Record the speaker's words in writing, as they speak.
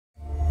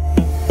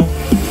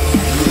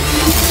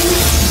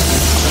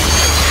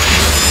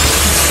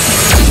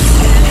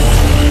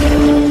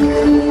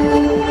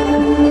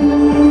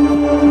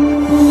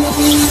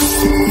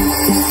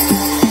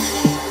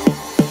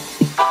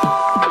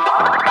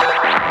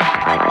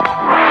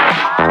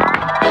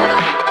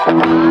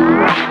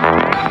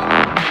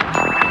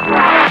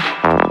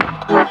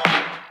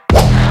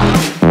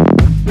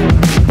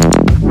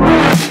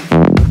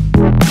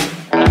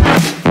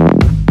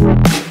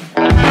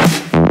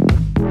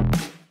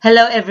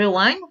Hello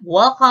everyone,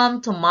 welcome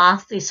to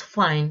Math is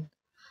Fun.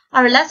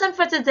 Our lesson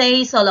for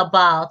today is all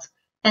about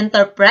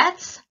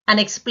interprets and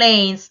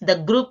explains the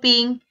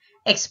grouping,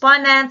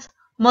 exponent,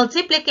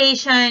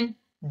 multiplication,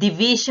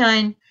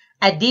 division,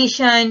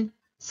 addition,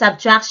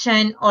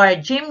 subtraction, or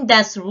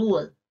GEMDAS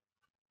rule.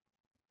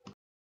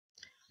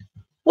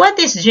 What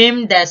is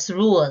GEMDAS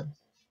rule?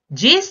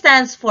 G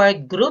stands for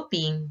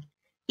grouping,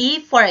 E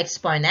for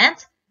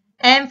exponent,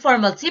 M for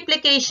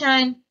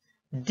multiplication,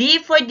 D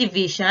for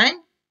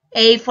division,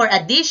 A for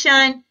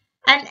addition,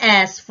 and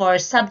S for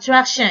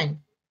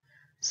subtraction.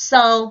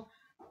 So,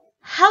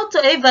 how to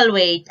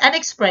evaluate an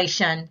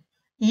expression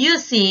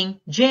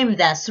using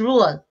GEMDAS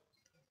rule?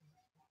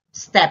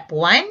 Step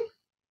 1.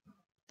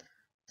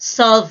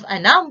 Solve a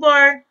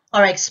number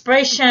or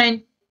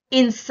expression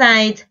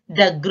inside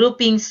the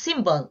grouping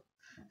symbol.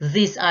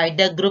 These are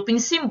the grouping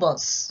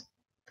symbols.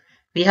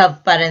 We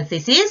have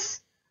parentheses,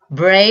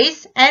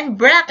 brace, and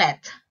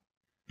bracket.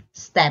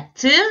 Step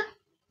 2.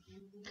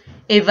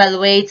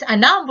 Evaluate a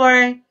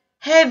number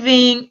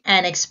having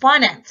an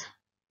exponent.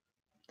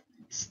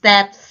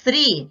 Step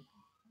 3.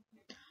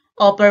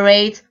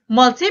 Operate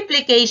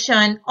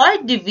multiplication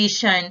or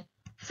division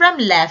from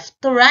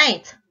left to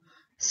right.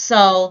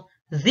 So,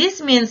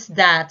 this means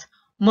that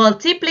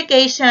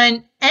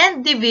multiplication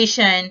and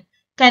division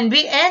can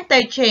be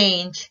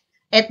interchanged.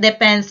 It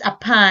depends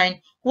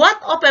upon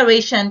what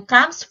operation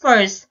comes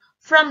first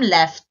from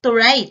left to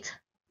right.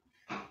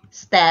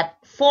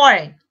 Step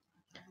 4.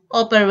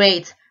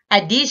 Operate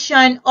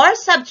addition or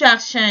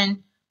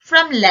subtraction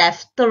from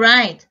left to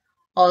right.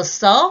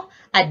 Also,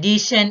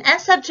 addition and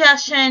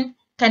subtraction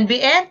can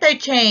be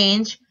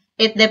interchanged.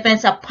 It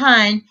depends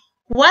upon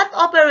what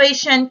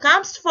operation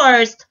comes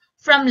first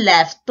from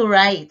left to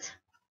right.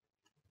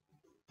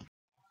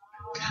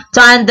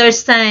 To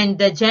understand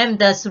the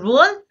GEMDAS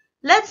rule,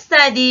 let's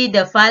study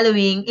the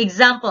following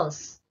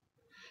examples.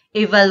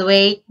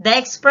 Evaluate the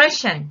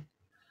expression.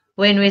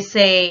 When we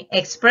say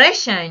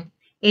expression,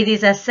 it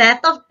is a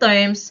set of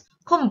terms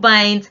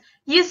combined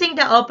using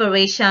the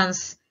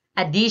operations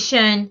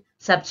addition,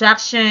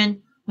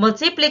 subtraction,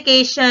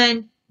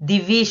 multiplication,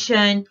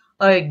 division,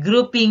 or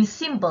grouping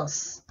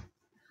symbols.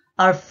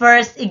 Our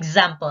first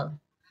example,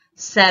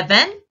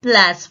 7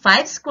 plus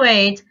 5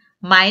 squared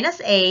minus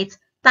 8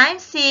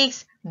 times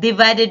 6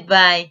 divided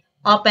by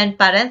open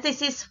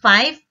parenthesis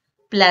 5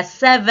 plus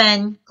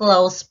 7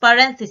 close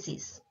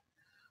parenthesis.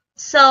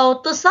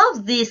 So, to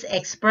solve this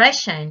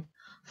expression,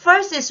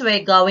 first is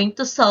we're going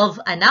to solve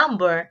a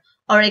number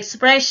or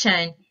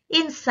expression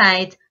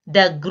inside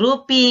the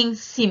grouping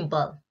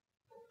symbol.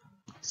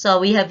 So,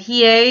 we have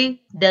here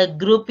the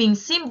grouping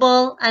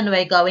symbol and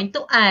we're going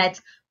to add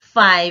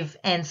 5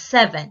 and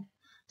 7.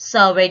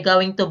 So, we're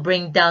going to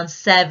bring down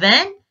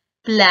 7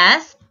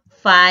 plus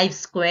 5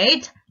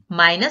 squared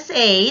minus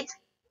 8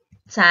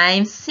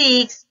 times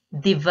 6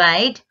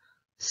 divide.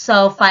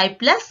 So, 5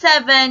 plus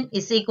 7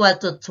 is equal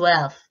to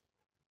 12.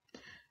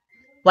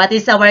 What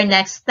is our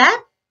next step?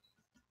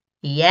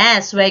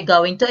 Yes, we're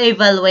going to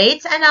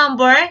evaluate a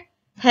number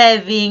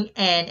having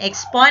an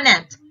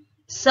exponent.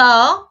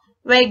 So,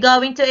 we're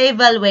going to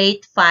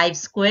evaluate 5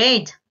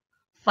 squared.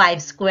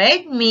 5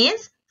 squared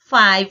means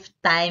 5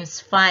 times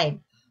 5.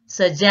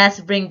 So,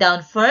 just bring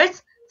down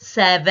first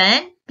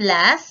 7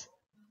 plus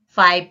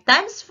 5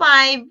 times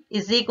 5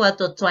 is equal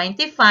to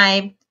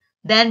 25.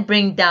 Then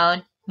bring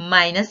down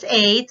minus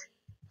 8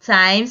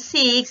 times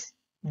 6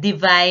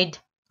 divide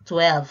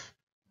 12.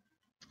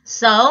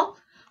 So,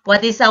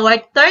 what is our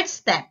third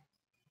step?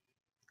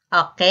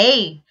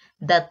 Okay,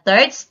 the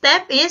third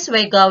step is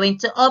we're going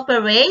to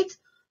operate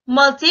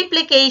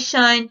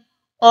multiplication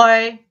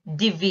or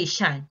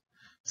division.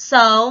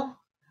 So,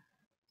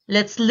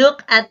 let's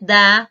look at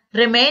the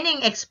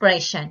remaining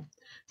expression.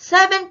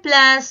 7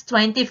 plus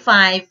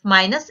 25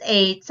 minus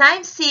 8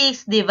 times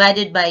 6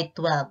 divided by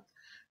 12.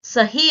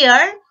 So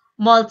here,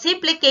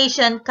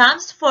 multiplication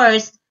comes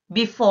first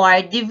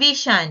before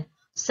division.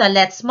 So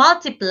let's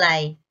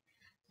multiply.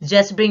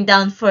 Just bring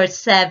down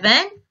first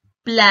 7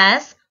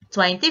 plus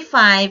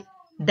 25,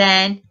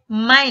 then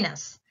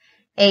minus.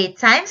 8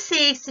 times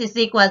 6 is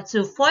equal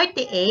to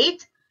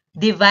 48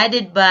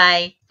 divided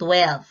by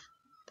 12.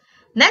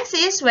 Next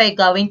is we're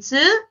going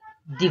to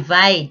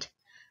divide.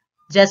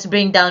 Just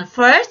bring down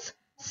first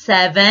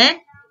 7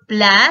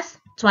 plus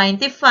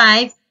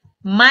 25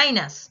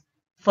 minus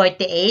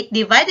 48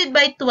 divided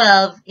by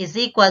 12 is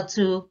equal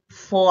to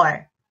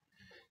 4.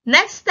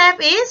 Next step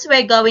is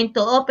we're going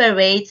to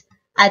operate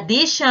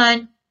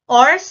addition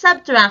or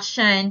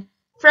subtraction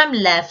from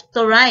left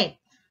to right.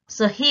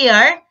 So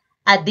here,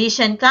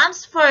 addition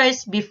comes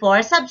first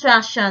before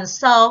subtraction.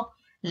 So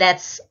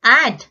let's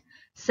add.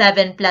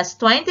 7 plus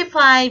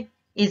 25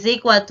 is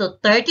equal to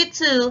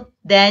 32.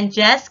 Then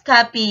just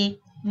copy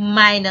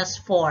minus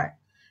 4.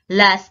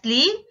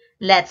 Lastly,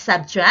 let's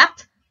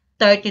subtract.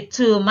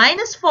 32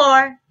 minus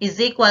 4 is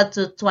equal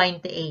to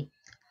 28.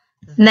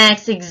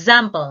 Next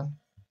example.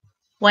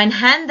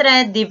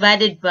 100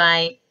 divided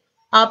by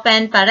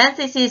open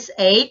parenthesis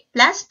 8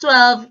 plus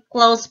 12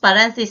 close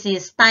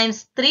parenthesis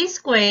times 3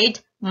 squared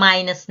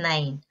minus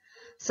 9.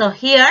 So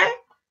here,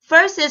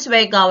 first is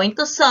we're going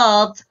to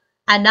solve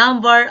a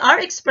number or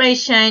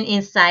expression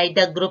inside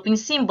the grouping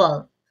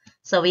symbol.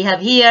 So we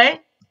have here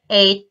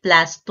 8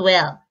 plus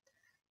 12.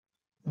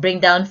 Bring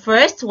down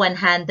first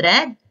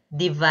 100,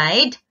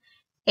 divide.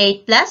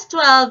 8 plus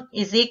 12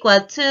 is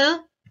equal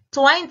to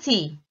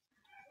 20.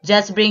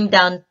 Just bring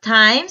down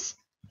times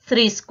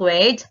 3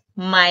 squared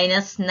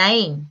minus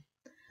 9.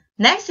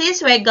 Next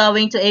is we're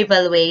going to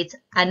evaluate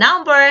a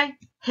number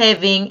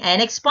having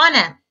an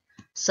exponent.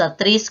 So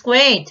 3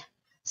 squared.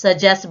 So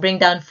just bring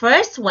down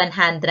first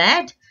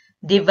 100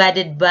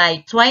 divided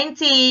by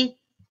 20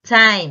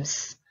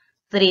 times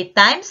 3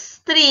 times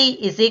 3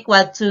 is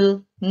equal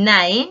to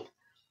 9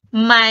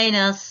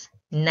 minus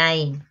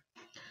 9.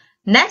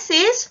 Next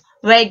is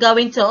we're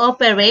going to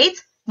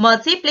operate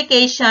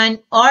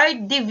multiplication or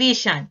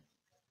division.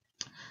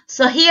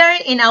 So here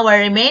in our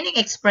remaining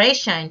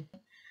expression,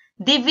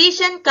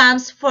 division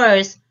comes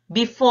first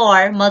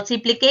before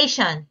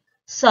multiplication.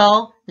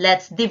 So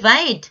let's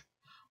divide.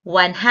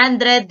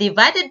 100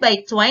 divided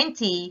by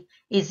 20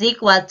 is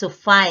equal to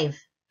 5.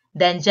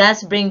 Then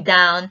just bring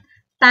down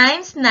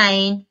times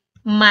 9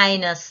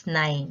 minus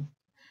 9.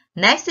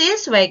 Next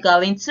is we're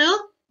going to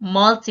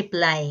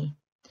multiply.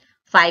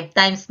 5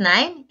 times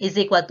 9 is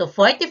equal to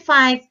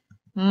 45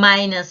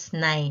 minus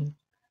 9.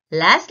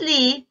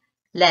 Lastly,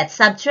 let's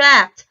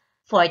subtract.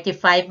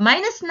 45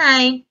 minus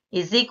 9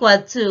 is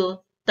equal to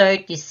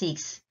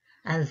 36.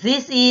 And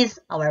this is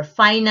our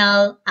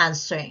final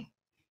answer.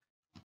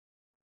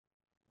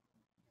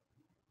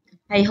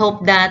 I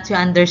hope that you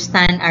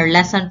understand our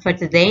lesson for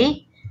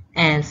today.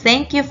 And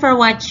thank you for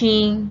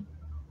watching.